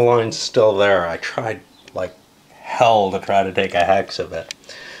Maginot Line's still there. I tried like hell to try to take a hex of it.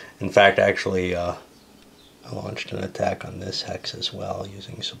 In fact, actually, I launched an attack on this hex as well,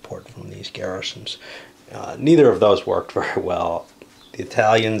 using support from these garrisons. Neither of those worked very well. The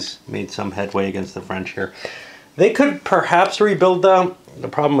Italians made some headway against the French here. They could perhaps rebuild them. The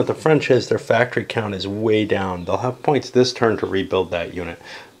problem with the French is their factory count is way down. They'll have points this turn to rebuild that unit.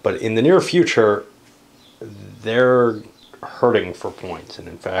 But in the near future, they're hurting for points. And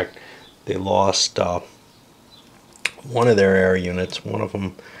in fact, they lost one of their air units. One of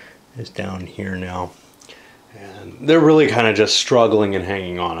them is down here now. And they're really kind of just struggling and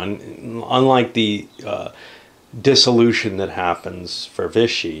hanging on. Unlike the dissolution that happens for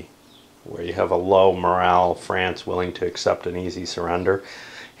Vichy, where you have a low morale France willing to accept an easy surrender,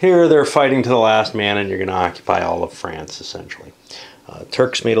 here they're fighting to the last man and you're going to occupy all of France, essentially.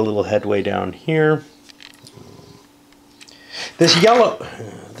 Turks made a little headway down here. This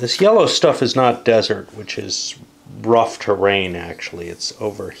yellow stuff is not desert, which is rough terrain actually. It's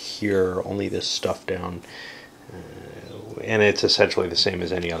over here, only this stuff down, and it's essentially the same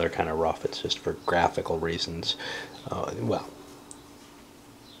as any other kind of rough. It's just for graphical reasons. Well,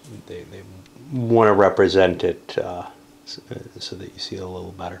 they want to represent it so that you see it a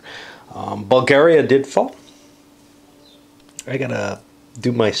little better. Bulgaria did fall. I gotta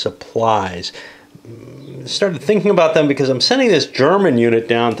do my supplies. Started thinking about them because I'm sending this German unit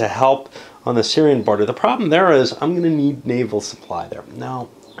down to help on the Syrian border. The problem there is I'm going to need naval supply there. Now,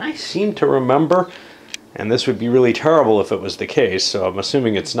 I seem to remember, and this would be really terrible if it was the case, so I'm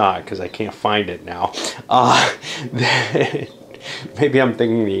assuming it's not because I can't find it now. Maybe I'm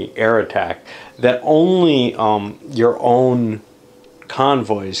thinking the air attack, that only your own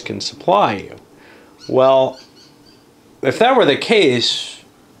convoys can supply you. Well, if that were the case,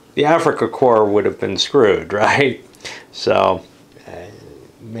 the Africa Corps would have been screwed, right? So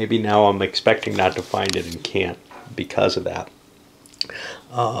maybe now I'm expecting not to find it and can't because of that.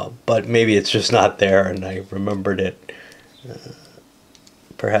 But maybe it's just not there and I remembered it.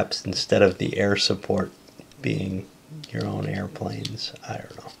 Perhaps instead of the air support being your own airplanes. I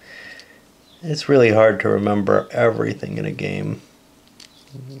don't know. It's really hard to remember everything in a game.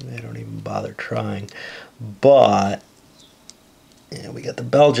 I don't even bother trying. But yeah, we got the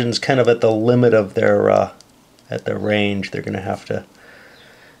Belgians kind of at the limit of their at their range. They're going to have to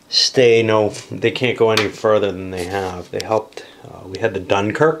stay. No, they can't go any further than they have. They helped. We had the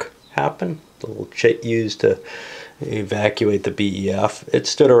Dunkirk happen, the little chit used to evacuate the BEF. It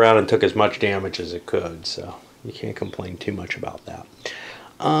stood around and took as much damage as it could, so you can't complain too much about that.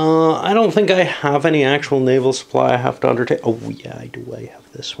 I don't think I have any actual naval supply I have to undertake. Oh yeah, I do. I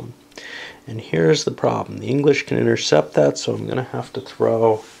have this one. And here's the problem. The English can intercept that, so I'm going to have to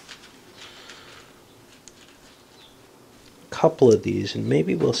throw a couple of these, and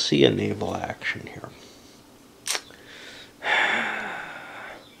maybe we'll see a naval action here.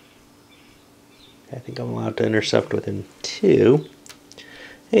 I think I'm allowed to intercept within 2.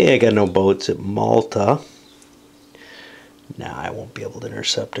 Hey, I got no boats at Malta. Now I won't be able to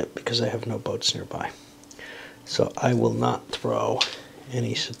intercept it because I have no boats nearby. So I will not throw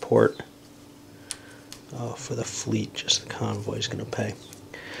any support for the fleet, just the convoy is going to pay.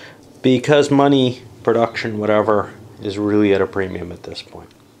 Because money, production, whatever, is really at a premium at this point.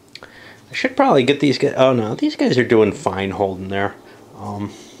 I should probably get these guys. Oh no, these guys are doing fine holding there.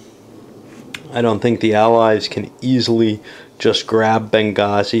 I don't think the Allies can easily just grab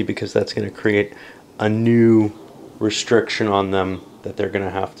Benghazi because that's going to create a new restriction on them that they're going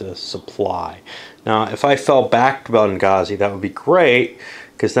to have to supply. Now, if I fell back to Benghazi, that would be great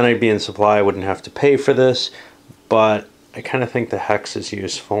because then I'd be in supply. I wouldn't have to pay for this, but I kind of think the hex is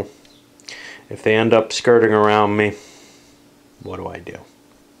useful. If they end up skirting around me, what do I do?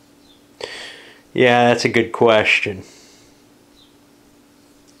 Yeah, that's a good question.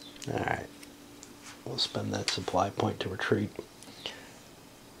 Alright. We'll spend that supply point to retreat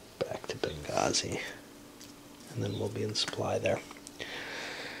back to Benghazi. And then we'll be in supply there.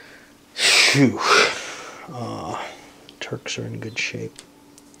 Phew. Turks are in good shape.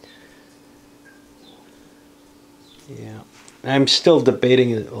 Yeah. I'm still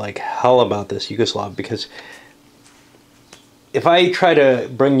debating like hell about this Yugoslav because if I try to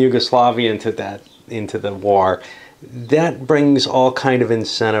bring Yugoslavia into the war, that brings all kind of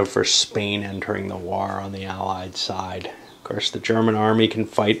incentive for Spain entering the war on the Allied side. Of course, the German army can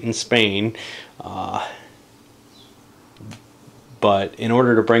fight in Spain, but in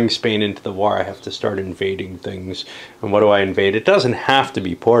order to bring Spain into the war, I have to start invading things. And what do I invade? It doesn't have to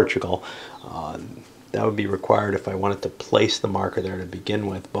be Portugal. That would be required if I wanted to place the marker there to begin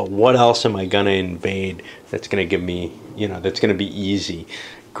with. But what else am I going to invade that's going to give me, that's going to be easy?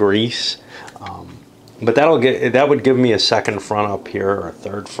 Greece. But that would give me a second front up here, or a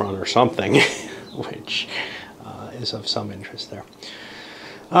third front or something, which is of some interest there.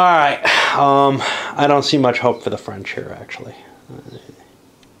 All right. I don't see much hope for the French here, actually.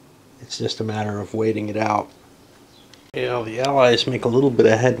 It's just a matter of waiting it out. The Allies make a little bit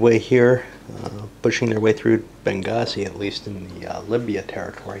of headway here, pushing their way through Benghazi, at least in the Libya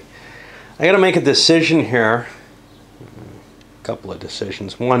territory. I got to make a decision here. A couple of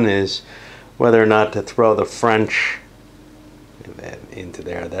decisions. One is whether or not to throw the French into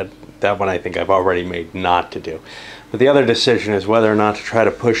there. That one I think I've already made not to do. But the other decision is whether or not to try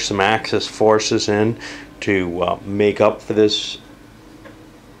to push some Axis forces in to make up for this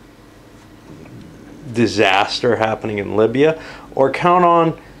disaster happening in Libya, or count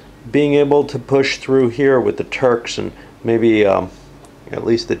on being able to push through here with the Turks and maybe at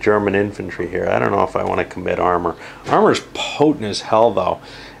least the German infantry here. I don't know if I want to commit armor. Armor's potent as hell, though,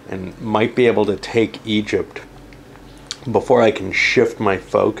 and might be able to take Egypt before I can shift my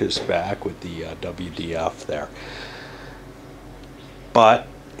focus back with the WDF there. But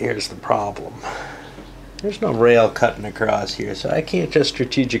here's the problem. There's no rail cutting across here, so I can't just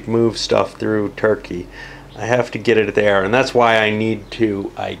strategic move stuff through Turkey. I have to get it there, and that's why I need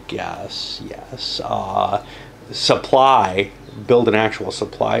to, I guess, yes, build an actual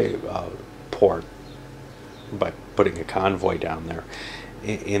supply port by putting a convoy down there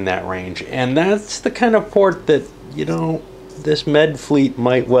in that range. And that's the kind of port that, you know, this Med fleet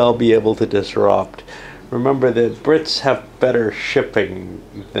might well be able to disrupt. Remember, the Brits have better shipping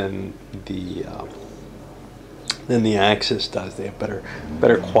than the Axis does. They have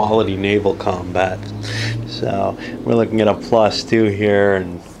better quality naval combat. So we're looking at a +2 here,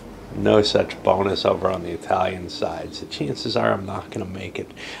 and no such bonus over on the Italian side. So chances are I'm not going to make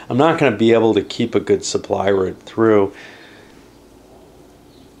it. I'm not going to be able to keep a good supply route through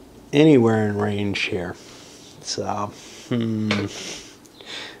anywhere in range here. So this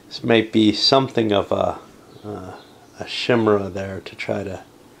might be something of a chimera there to try to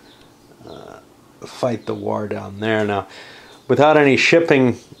fight the war down there. Now, without any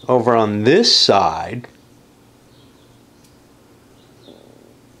shipping over on this side,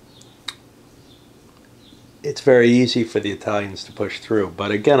 it's very easy for the Italians to push through. But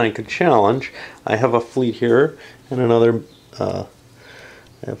again, I could challenge. I have a fleet here and another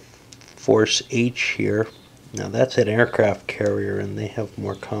Force H here. Now that's an aircraft carrier, and they have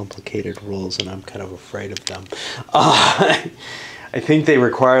more complicated rules, and I'm kind of afraid of them. I think they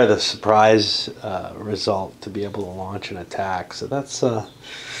require the surprise result to be able to launch an attack. So that's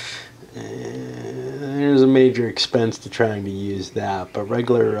there's a major expense to trying to use that. But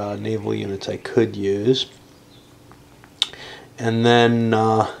regular naval units I could use. And then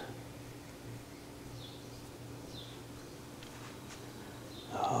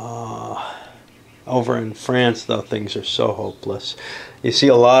over in France, though, things are so hopeless. You see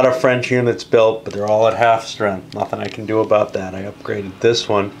a lot of French units built, but they're all at half strength. Nothing I can do about that. I upgraded this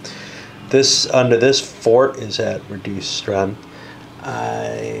one. This under this fort is at reduced strength.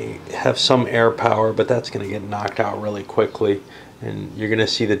 I have some air power, but that's going to get knocked out really quickly. And you're going to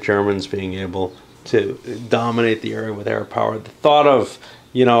see the Germans being able to dominate the area with air power. The thought of,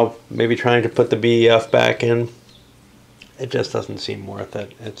 you know, maybe trying to put the BEF back in, it just doesn't seem worth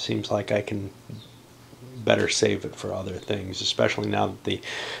it. It seems like I can better save it for other things, especially now that the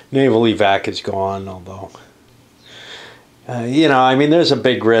naval evac is gone. Although, you know, I mean, there's a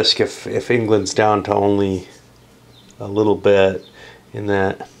big risk if England's down to only a little bit in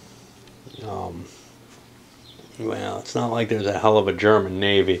that. Well, it's not like there's a hell of a German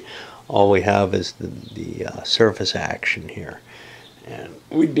Navy. All we have is the surface action here. And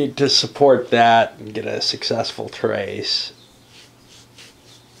we need to support that and get a successful trace.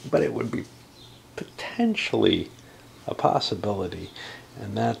 But it would be potentially a possibility.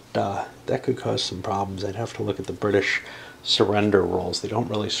 And that could cause some problems. I'd have to look at the British surrender rules. They don't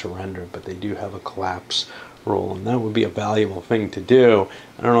really surrender, but they do have a collapse rule. And that would be a valuable thing to do.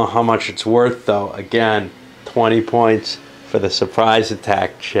 I don't know how much it's worth, though. Again, 20 points for the surprise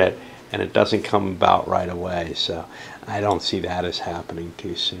attack shit, and it doesn't come about right away. So I don't see that as happening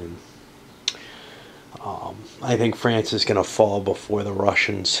too soon. I think France is going to fall before the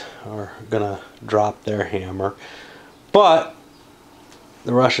Russians are going to drop their hammer. But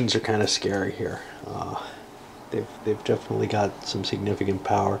the Russians are kind of scary here. They've definitely got some significant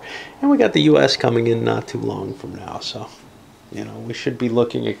power. And we got the U.S. coming in not too long from now. So, you know, we should be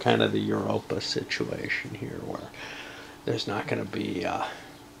looking at kind of the Europa situation here, where there's not going to be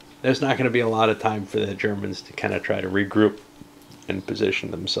a lot of time for the Germans to kind of try to regroup and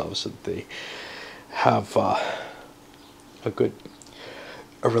position themselves so that they have a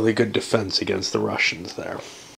really good defense against the Russians there.